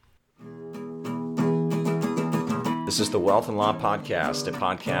This is the Wealth and Law Podcast, a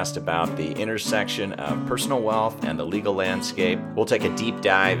podcast about the intersection of personal wealth and the legal landscape. We'll take a deep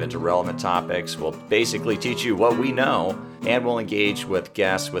dive into relevant topics. We'll basically teach you what we know, and we'll engage with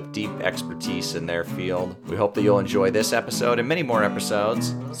guests with deep expertise in their field. We hope that you'll enjoy this episode and many more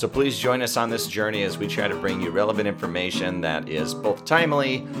episodes. So please join us on this journey as we try to bring you relevant information that is both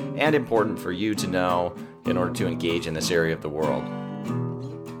timely and important for you to know in order to engage in this area of the world.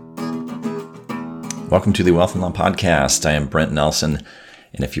 Welcome to the Wealth and Law Podcast. I am Brent Nelson,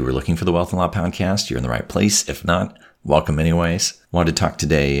 and if you were looking for the Wealth and Law Podcast, you're in the right place. If not, welcome anyways. I wanted to talk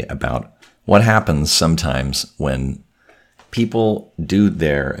today about what happens sometimes when people do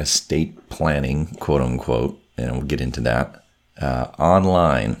their estate planning, quote unquote, and we'll get into that,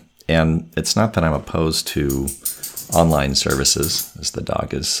 online. And it's not that I'm opposed to online services, as the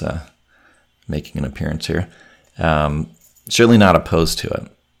dog is making an appearance here. Certainly not opposed to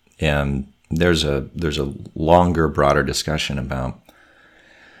it. And there's a longer, broader discussion about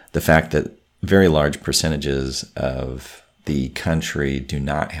the fact that very large percentages of the country do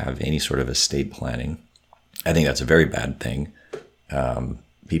not have any sort of estate planning. I think that's a very bad thing.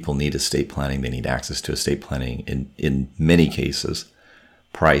 People need estate planning. They need access to estate planning. In many cases,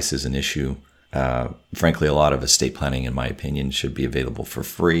 price is an issue. Frankly, a lot of estate planning, in my opinion, should be available for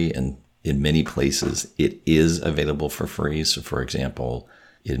free. And in many places, it is available for free. So, for example,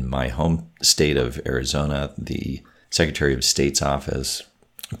 in my home state of Arizona, the Secretary of State's office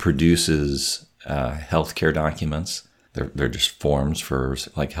produces healthcare documents. They're just forms for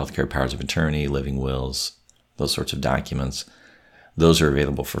like healthcare powers of attorney, living wills, those sorts of documents. Those are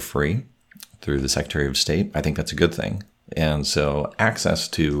available for free through the Secretary of State. I think that's a good thing. And so access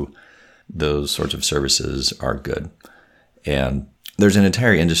to those sorts of services are good. And there's an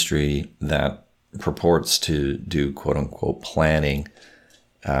entire industry that purports to do quote unquote planning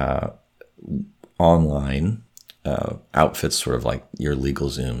online, outfits sort of like your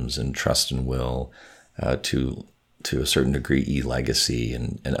LegalZooms and Trust and Will, to a certain degree eLegacy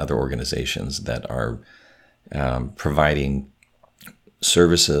and other organizations that are providing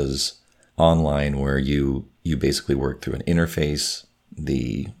services online where you basically work through an interface.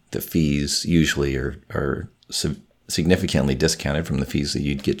 The fees usually are significantly discounted from the fees that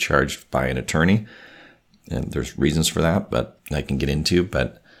you'd get charged by an attorney. And there's reasons for that, but I can get into.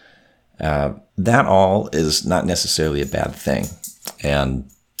 But that all is not necessarily a bad thing. And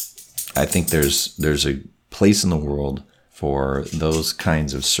I think there's a place in the world for those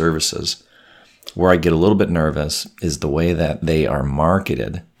kinds of services. Where I get a little bit nervous is the way that they are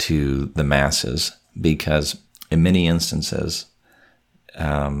marketed to the masses, because in many instances,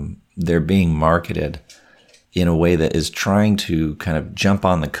 they're being marketed in a way that is trying to kind of jump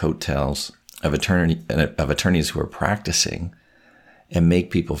on the coattails of attorneys who are practicing and make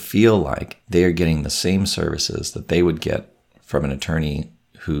people feel like they are getting the same services that they would get from an attorney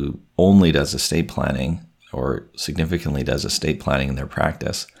who only does estate planning or significantly does estate planning in their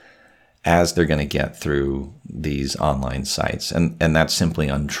practice as they're going to get through these online sites. And that's simply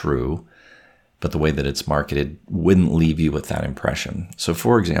untrue, but the way that it's marketed wouldn't leave you with that impression. So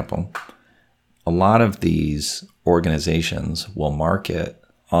for example, a lot of these organizations will market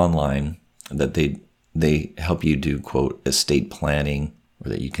online that they help you do, quote, estate planning, or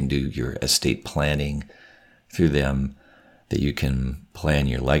that you can do your estate planning through them, that you can plan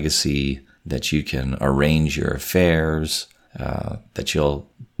your legacy, that you can arrange your affairs, that you'll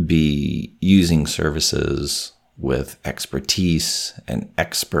be using services with expertise and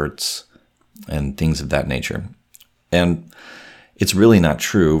experts and things of that nature. And it's really not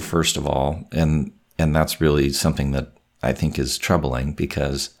true, first of all, and that's really something that I think is troubling,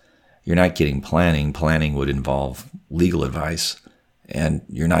 because you're not getting planning. Planning would involve legal advice, and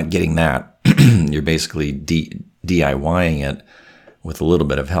you're not getting that. You're basically DIYing it with a little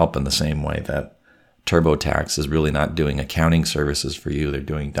bit of help, in the same way that TurboTax is really not doing accounting services for you. They're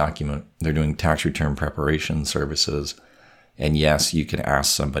doing tax return preparation services. And yes, you can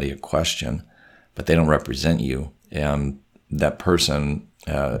ask somebody a question, but they don't represent you. And that person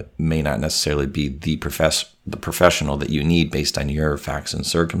may not necessarily be the professional that you need based on your facts and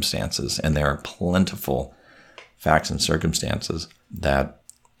circumstances. And there are plentiful facts and circumstances that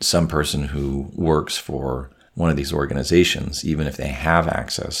some person who works for one of these organizations, even if they have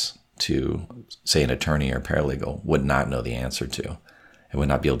access to, say, an attorney or paralegal, would not know the answer to, and would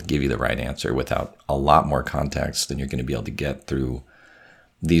not be able to give you the right answer without a lot more context than you're going to be able to get through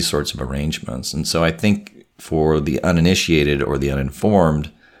these sorts of arrangements. And so I think for the uninitiated or the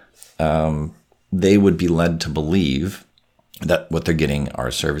uninformed, they would be led to believe that what they're getting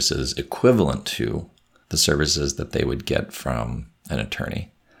are services equivalent to the services that they would get from an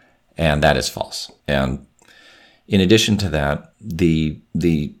attorney. And that is false. And In addition to that,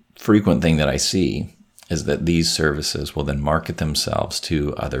 the frequent thing that I see is that these services will then market themselves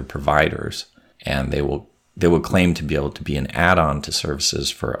to other providers, and they will claim to be able to be an add-on to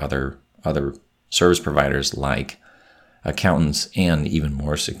services for other service providers like accountants and, even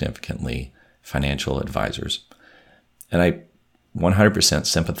more significantly, financial advisors. And I 100%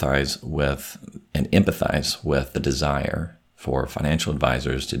 sympathize with and empathize with the desire for financial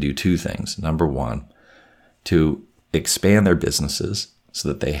advisors to do two things. Number one, to expand their businesses so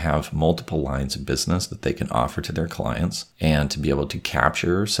that they have multiple lines of business that they can offer to their clients, and to be able to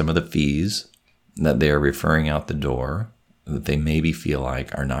capture some of the fees that they are referring out the door that they maybe feel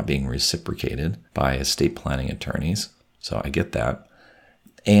like are not being reciprocated by estate planning attorneys. So I get that.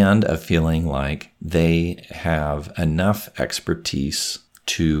 And a feeling like they have enough expertise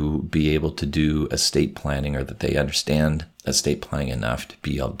to be able to do estate planning, or that they understand estate planning enough to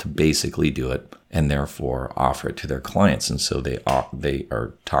be able to basically do it and therefore offer it to their clients. And so they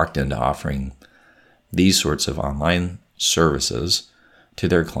are talked into offering these sorts of online services to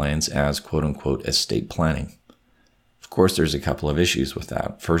their clients as quote unquote estate planning. Of course, there's a couple of issues with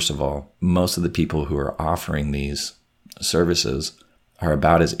that. First of all, most of the people who are offering these services are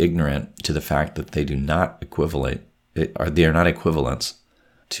about as ignorant to the fact that they are not equivalents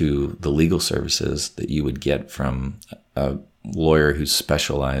to the legal services that you would get from a lawyer who's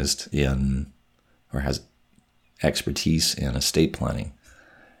specialized in or has expertise in estate planning.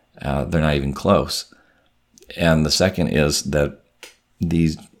 They're not even close. And the second is that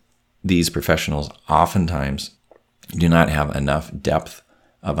these professionals oftentimes do not have enough depth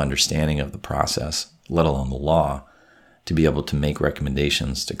of understanding of the process, let alone the law, to be able to make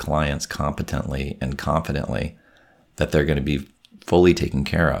recommendations to clients competently and confidently that they're going to be fully taken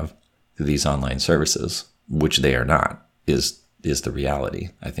care of through these online services, which they are not, is the reality.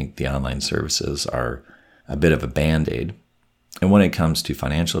 I think the online services are a bit of a Band-Aid. And when it comes to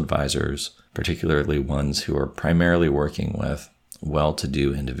financial advisors, particularly ones who are primarily working with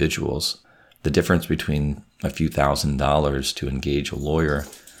well-to-do individuals, the difference between a few $1,000s to engage a lawyer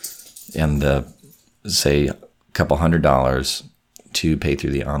and the, say, a couple $100s to pay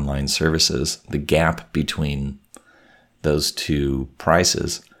through the online services, the gap between those two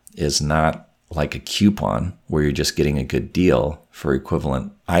prices is not like a coupon where you're just getting a good deal for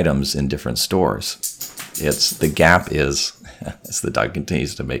equivalent items in different stores. The gap is, as the dog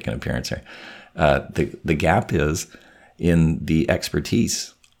continues to make an appearance here, the gap is in the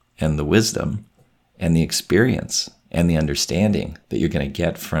expertise and the wisdom and the experience and the understanding that you're going to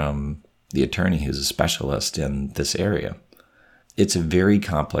get from the attorney who's a specialist in this area. It's a very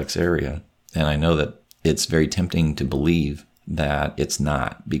complex area, and I know that it's very tempting to believe that it's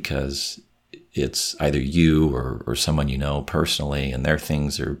not, because it's either you or someone you know personally, and their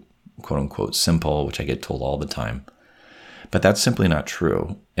things are quote-unquote simple, which I get told all the time. But that's simply not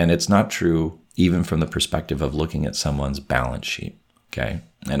true, and it's not true even from the perspective of looking at someone's balance sheet, okay?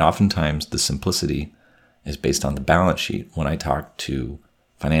 And oftentimes the simplicity is based on the balance sheet when I talk to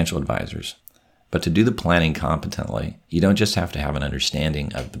financial advisors. But to do the planning competently, you don't just have to have an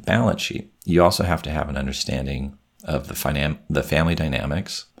understanding of the balance sheet. You also have to have an understanding of the family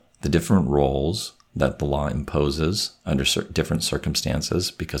dynamics, the different roles that the law imposes under different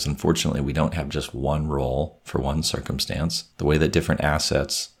circumstances, because unfortunately we don't have just one role for one circumstance, the way that different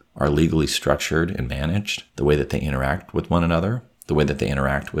assets are legally structured and managed, the way that they interact with one another, the way that they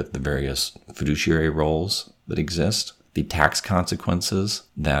interact with the various fiduciary roles that exist, the tax consequences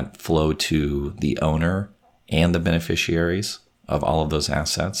that flow to the owner and the beneficiaries of all of those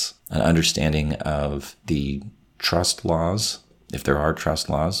assets, an understanding of the trust laws, if there are trust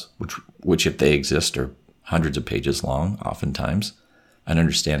laws, which if they exist are hundreds of pages long oftentimes, an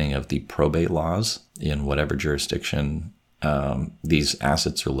understanding of the probate laws in whatever jurisdiction these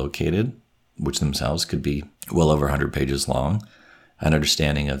assets are located, which themselves could be well over 100 pages long, an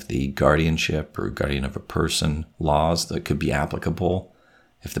understanding of the guardianship or guardian of a person laws that could be applicable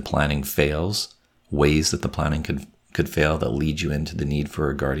if the planning fails, ways that the planning could fail that lead you into the need for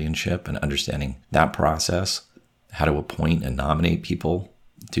a guardianship, and understanding that process, how to appoint and nominate people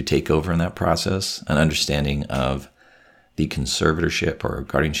to take over in that process, an understanding of the conservatorship or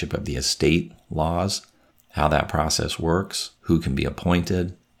guardianship of the estate laws, how that process works, who can be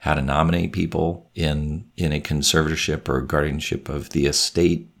appointed, how to nominate people in a conservatorship or guardianship of the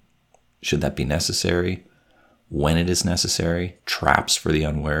estate, should that be necessary, when it is necessary, traps for the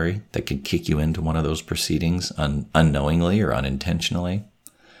unwary that could kick you into one of those proceedings unknowingly or unintentionally.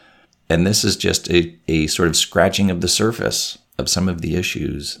 And this is just a sort of scratching of the surface of some of the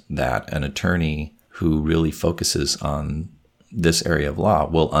issues that an attorney who really focuses on this area of law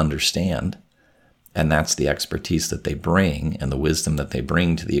will understand And that's the expertise that they bring and the wisdom that they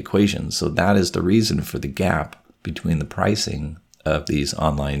bring to the equation. So that is the reason for the gap between the pricing of these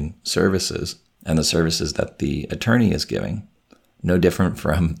online services and the services that the attorney is giving. No different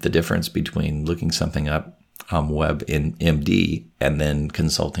from the difference between looking something up on WebMD and then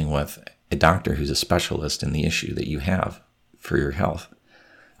consulting with a doctor who's a specialist in the issue that you have for your health.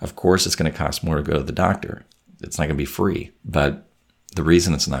 Of course, it's going to cost more to go to the doctor. It's not going to be free. But the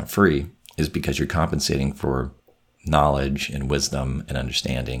reason it's not free is because you're compensating for knowledge and wisdom and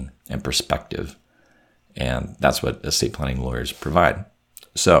understanding and perspective. And that's what estate planning lawyers provide.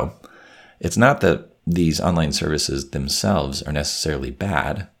 So it's not that these online services themselves are necessarily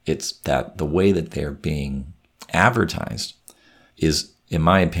bad. It's that the way that they're being advertised is, in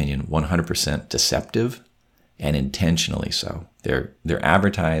my opinion, 100% deceptive and intentionally so. They're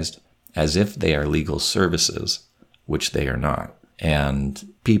advertised as if they are legal services, which they are not.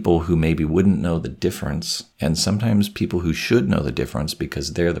 And people who maybe wouldn't know the difference, and sometimes people who should know the difference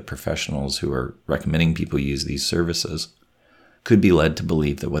because they're the professionals who are recommending people use these services, could be led to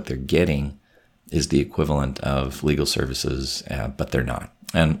believe that what they're getting is the equivalent of legal services, but they're not.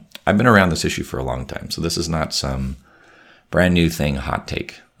 And I've been around this issue for a long time, so this is not some brand new thing, hot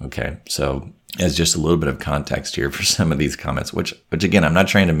take, okay? So as just a little bit of context here for some of these comments, which again, I'm not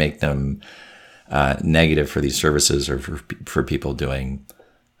trying to make them negative for these services or for people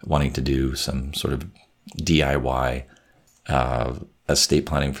wanting to do some sort of DIY estate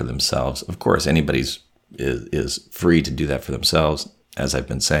planning for themselves. Of course, anybody's is free to do that for themselves. As I've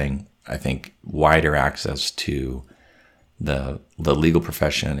been saying, I think wider access to the legal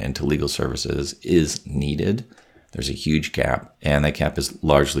profession and to legal services is needed. There's a huge gap, and that gap is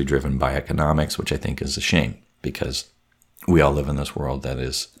largely driven by economics, which I think is a shame because we all live in this world that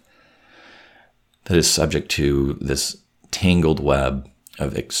is subject to this tangled web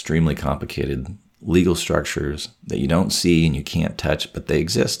of extremely complicated legal structures that you don't see and you can't touch, but they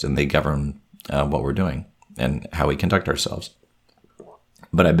exist and they govern what we're doing and how we conduct ourselves.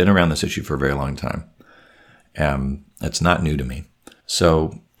 But I've been around this issue for a very long time. It's not new to me.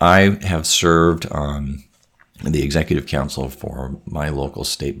 So I have served on the executive council for my local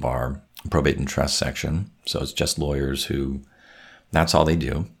state bar probate and trust section. So it's just lawyers that's all they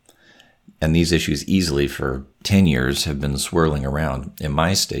do. And these issues easily for 10 years have been swirling around. In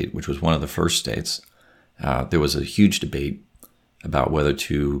my state, which was one of the first states, there was a huge debate about whether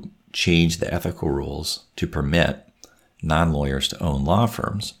to change the ethical rules to permit non-lawyers to own law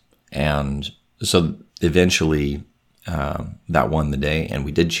firms. And so eventually that won the day, and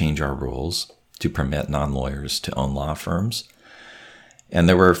we did change our rules to permit non-lawyers to own law firms. And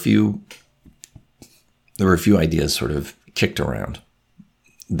there were a few ideas sort of kicked around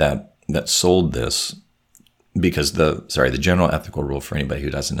that sold this because the general ethical rule for anybody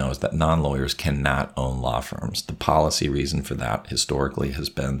who doesn't know is that non-lawyers cannot own law firms. The policy reason for that historically has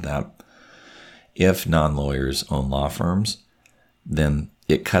been that if non-lawyers own law firms, then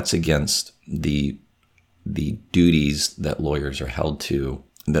it cuts against the duties that lawyers are held to,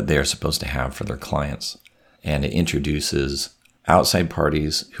 that they are supposed to have for their clients. And it introduces outside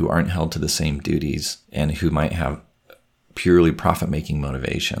parties who aren't held to the same duties and who might have purely profit-making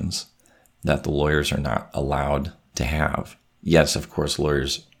motivations that the lawyers are not allowed to have. Yes, of course,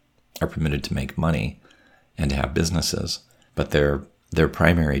 lawyers are permitted to make money and to have businesses, but their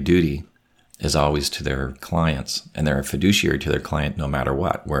primary duty is always to their clients, and they're a fiduciary to their client no matter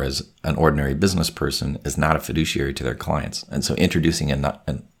what, whereas an ordinary business person is not a fiduciary to their clients. And so introducing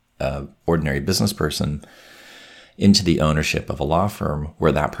an ordinary business person into the ownership of a law firm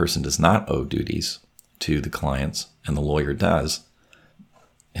where that person does not owe duties to the clients and the lawyer does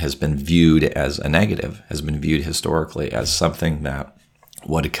has been viewed as a negative, has been viewed historically as something that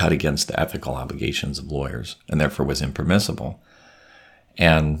would cut against the ethical obligations of lawyers and therefore was impermissible.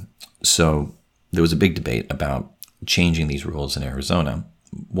 And so there was a big debate about changing these rules in Arizona.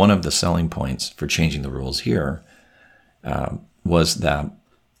 One of the selling points for changing the rules here was that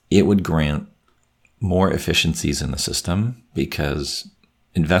it would grant more efficiencies in the system because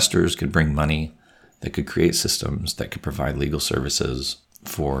investors could bring money that could create systems that could provide legal services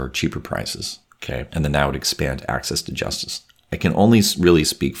for cheaper prices, okay? And then that would expand access to justice. I can only really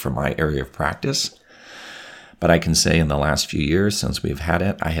speak from my area of practice, but I can say in the last few years since we've had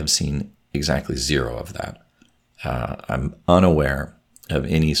it, I have seen exactly zero of that. I'm unaware of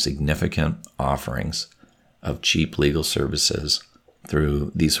any significant offerings of cheap legal services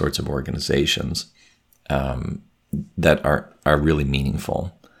through these sorts of organizations that are really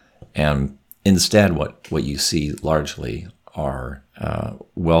meaningful. And instead, what you see largely are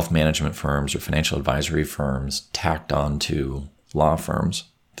wealth management firms or financial advisory firms tacked onto law firms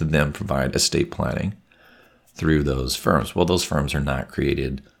to then provide estate planning through those firms. Well, those firms are not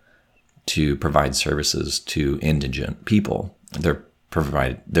created to provide services to indigent people. They're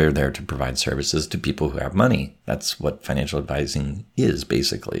there to provide services to people who have money. That's what financial advising is,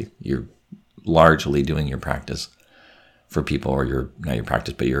 basically. You're largely doing your practice for people, or not your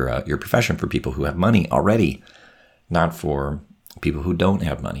practice, but your profession for people who have money already, not for people who don't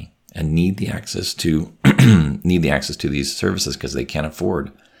have money and need the access to these services because they can't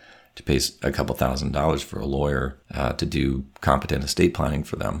afford to pay a couple $1,000s for a lawyer to do competent estate planning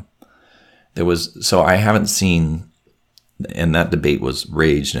for them. So I haven't seen, and that debate was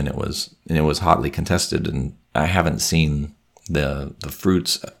raged, and it was hotly contested, and I haven't seen the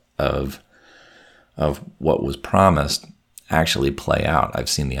fruits of what was promised actually play out. I've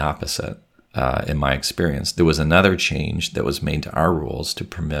seen the opposite in my experience. There was another change that was made to our rules to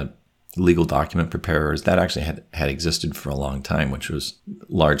permit legal document preparers. That actually had existed for a long time, which was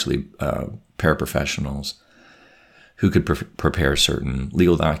largely paraprofessionals who could prepare certain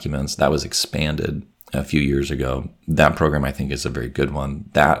legal documents. That was expanded a few years ago. That program, I think, is a very good one.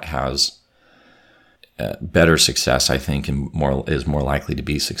 That has better success, I think, and is more likely to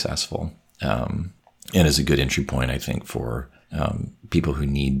be successful, and is a good entry point, I think, for people who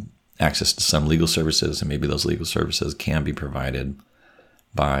need access to some legal services, and maybe those legal services can be provided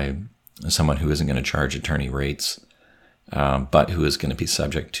by someone who isn't going to charge attorney rates, but who is going to be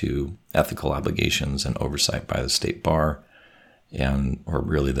subject to ethical obligations and oversight by the state bar, or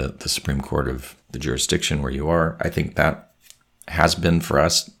really the Supreme Court of the jurisdiction where you are. I think that has been for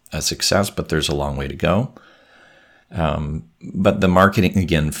us a success, but there's a long way to go. But the marketing,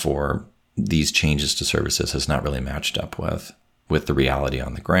 again, for these changes to services has not really matched up with the reality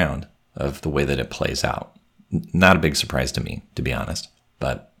on the ground of the way that it plays out. Not a big surprise to me, to be honest,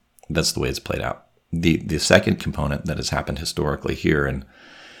 but that's the way it's played out. The second component that has happened historically here, and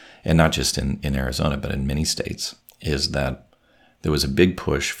not just in Arizona, but in many states, is that there was a big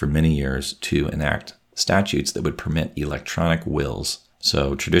push for many years to enact statutes that would permit electronic wills.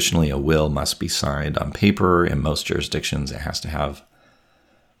 So traditionally, a will must be signed on paper. In most jurisdictions, it has to have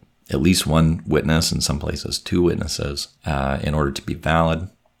at least one witness, in some places 2 witnesses, in order to be valid.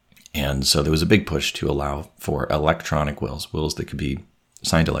 And so there was a big push to allow for electronic wills that could be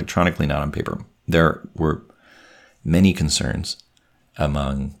signed electronically, not on paper. There were many concerns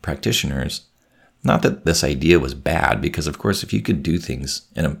among practitioners. Not that this idea was bad, because of course, if you could do things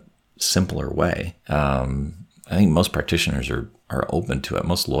in a simpler way, I think most practitioners are open to it.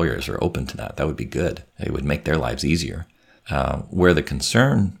 Most lawyers are open to that. That would be good. It would make their lives easier. Where the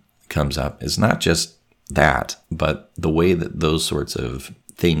concern comes up is not just that, but the way that those sorts of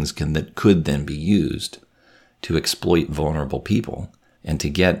things that could then be used to exploit vulnerable people, and to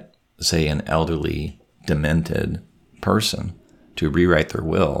get, say, an elderly, demented person to rewrite their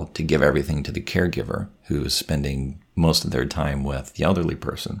will to give everything to the caregiver who is spending most of their time with the elderly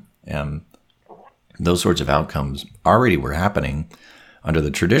person. And those sorts of outcomes already were happening under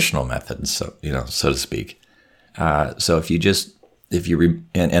the traditional methods, so to speak. So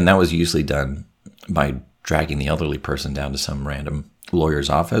and that was usually done by dragging the elderly person down to some random lawyer's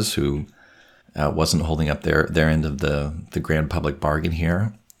office who wasn't holding up their end of the grand public bargain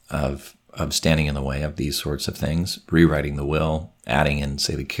here of standing in the way of these sorts of things, rewriting the will, adding in,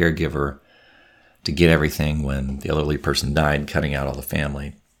 say, the caregiver to get everything when the elderly person died, cutting out all the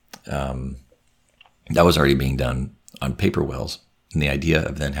family. That was already being done on paper wills. And the idea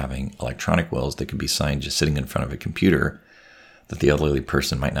of then having electronic wills that could be signed just sitting in front of a computer that the elderly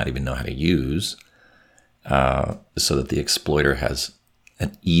person might not even know how to use, so that the exploiter has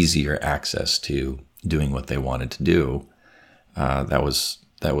an easier access to doing what they wanted to do, that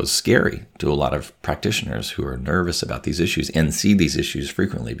was scary to a lot of practitioners who are nervous about these issues and see these issues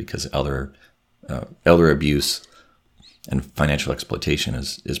frequently, because elder abuse and financial exploitation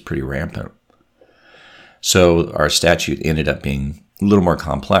is pretty rampant. So our statute ended up being a little more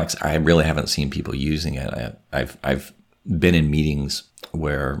complex. I really haven't seen people using it. I've been in meetings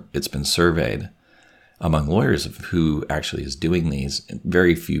where it's been surveyed among lawyers of who actually is doing these.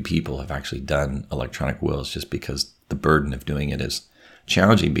 Very few people have actually done electronic wills, just because the burden of doing it is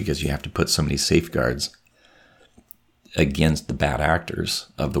challenging, because you have to put so many safeguards against the bad actors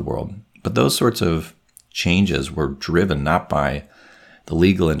of the world. But those sorts of changes were driven not by the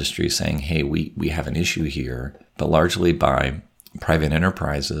legal industry saying, hey, we have an issue here, but largely by private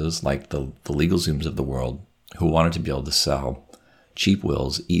enterprises like the LegalZooms of the world, who wanted to be able to sell cheap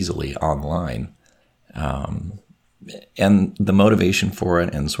wills easily online. And the motivation for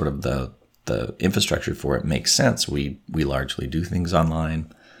it and sort of the infrastructure for it makes sense. We largely do things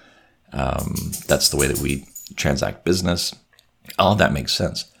online. That's the way that we transact business. All of that makes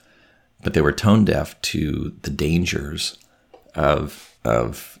sense. But they were tone deaf to the dangers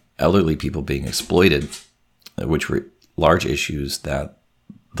of elderly people being exploited, which were large issues that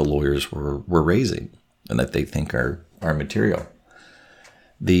the lawyers were raising and that they think are material.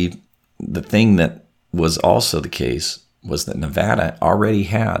 The thing that was also the case was that Nevada already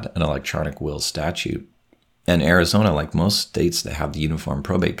had an electronic will statute. And Arizona, like most states that have the Uniform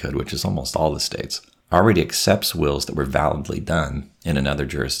Probate Code, which is almost all the states, already accepts wills that were validly done in another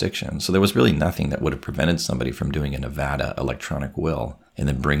jurisdiction. So there was really nothing that would have prevented somebody from doing a Nevada electronic will and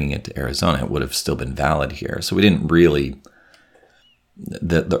then bringing it to Arizona. It would have still been valid here. So we didn't really,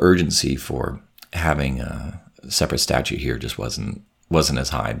 the urgency for having a separate statute here just wasn't as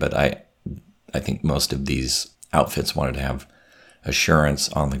high. But I think most of these outfits wanted to have assurance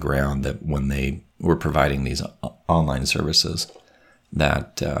on the ground that when they were providing these online services,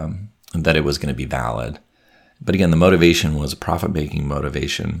 that it was going to be valid. But again, the motivation was a profit-making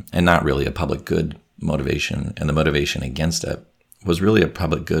motivation and not really a public good motivation. And the motivation against it was really a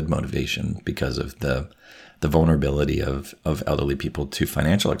public good motivation because of the vulnerability of elderly people to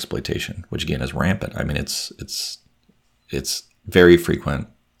financial exploitation, which again is rampant. I mean, it's very frequent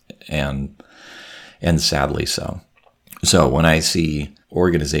and sadly so. So when I see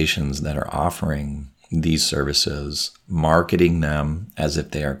organizations that are offering these services, marketing them as if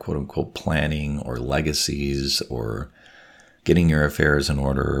they are quote unquote planning or legacies or getting your affairs in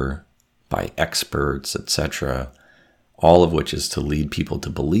order by experts, etc., all of which is to lead people to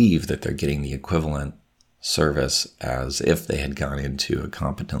believe that they're getting the equivalent service as if they had gone into a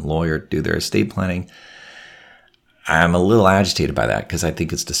competent lawyer to do their estate planning, I'm a little agitated by that because I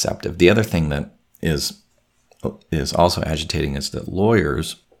think it's deceptive. The other thing that is also agitating is that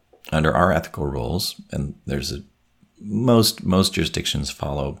lawyers, under our ethical rules, and most jurisdictions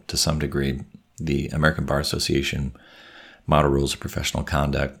follow to some degree the American Bar Association Model Rules of Professional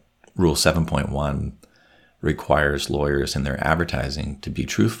Conduct. Rule 7.1 requires lawyers in their advertising to be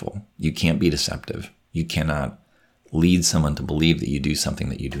truthful. You can't be deceptive. You cannot lead someone to believe that you do something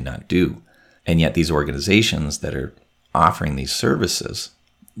that you do not do. And yet these organizations that are offering these services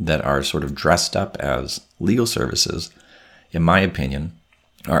that are sort of dressed up as legal services, in my opinion,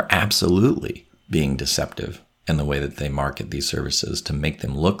 are absolutely being deceptive in the way that they market these services to make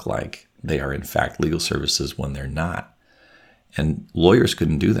them look like they are in fact legal services when they're not. And lawyers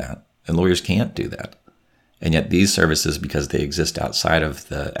couldn't do that, and lawyers can't do that. And yet these services, because they exist outside of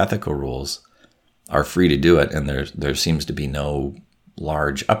the ethical rules, are free to do it, and there seems to be no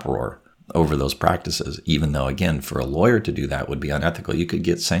large uproar over those practices, even though, again, for a lawyer to do that would be unethical. You could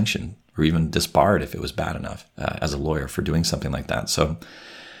get sanctioned or even disbarred if it was bad enough as a lawyer for doing something like that. So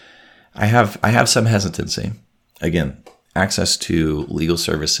I have some hesitancy. Again, access to legal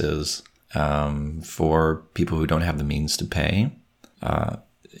services for people who don't have the means to pay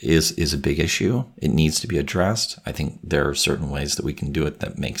is a big issue. It needs to be addressed. I think there are certain ways that we can do it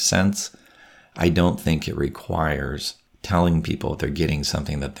that make sense. I don't think it requires telling people they're getting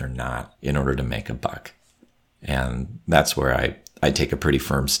something that they're not in order to make a buck. And that's where I take a pretty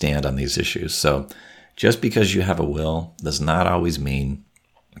firm stand on these issues. So just because you have a will does not always mean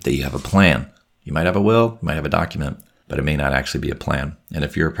that you have a plan. You might have a will, you might have a document, but it may not actually be a plan. And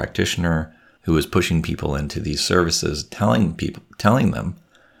if you're a practitioner who is pushing people into these services, telling them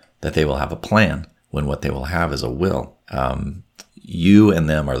that they will have a plan when what they will have is a will, you and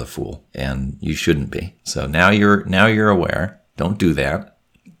them are the fool, and you shouldn't be. So now you're aware. Don't do that.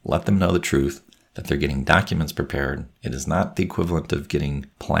 Let them know the truth, that they're getting documents prepared. It is not the equivalent of getting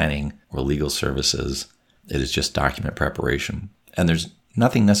planning or legal services. It is just document preparation. And there's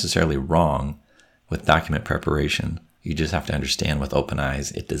nothing necessarily wrong with document preparation. You just have to understand with open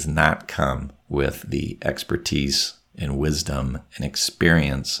eyes, it does not come with the expertise and wisdom and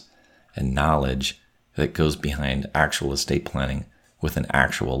experience and knowledge that goes behind actual estate planning with an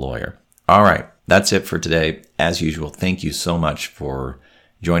actual lawyer. All right, that's it for today. As usual, thank you so much for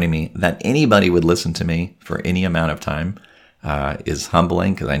joining me. That anybody would listen to me for any amount of time is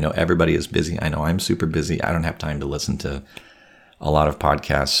humbling, because I know everybody is busy. I know I'm super busy. I don't have time to listen to a lot of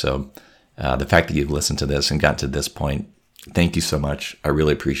podcasts. So the fact that you've listened to this and got to this point, thank you so much. I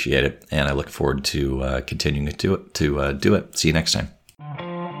really appreciate it. And I look forward to continuing to do it. See you next time.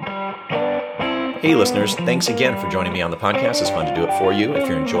 Hey listeners, thanks again for joining me on the podcast. It's fun to do it for you. If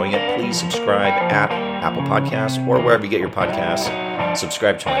you're enjoying it, please subscribe at Apple Podcasts or wherever you get your podcasts.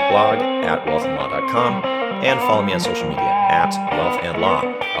 Subscribe to my blog at wealthandlaw.com and follow me on social media at Wealth and Law.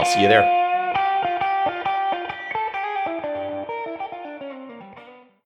 I'll see you there.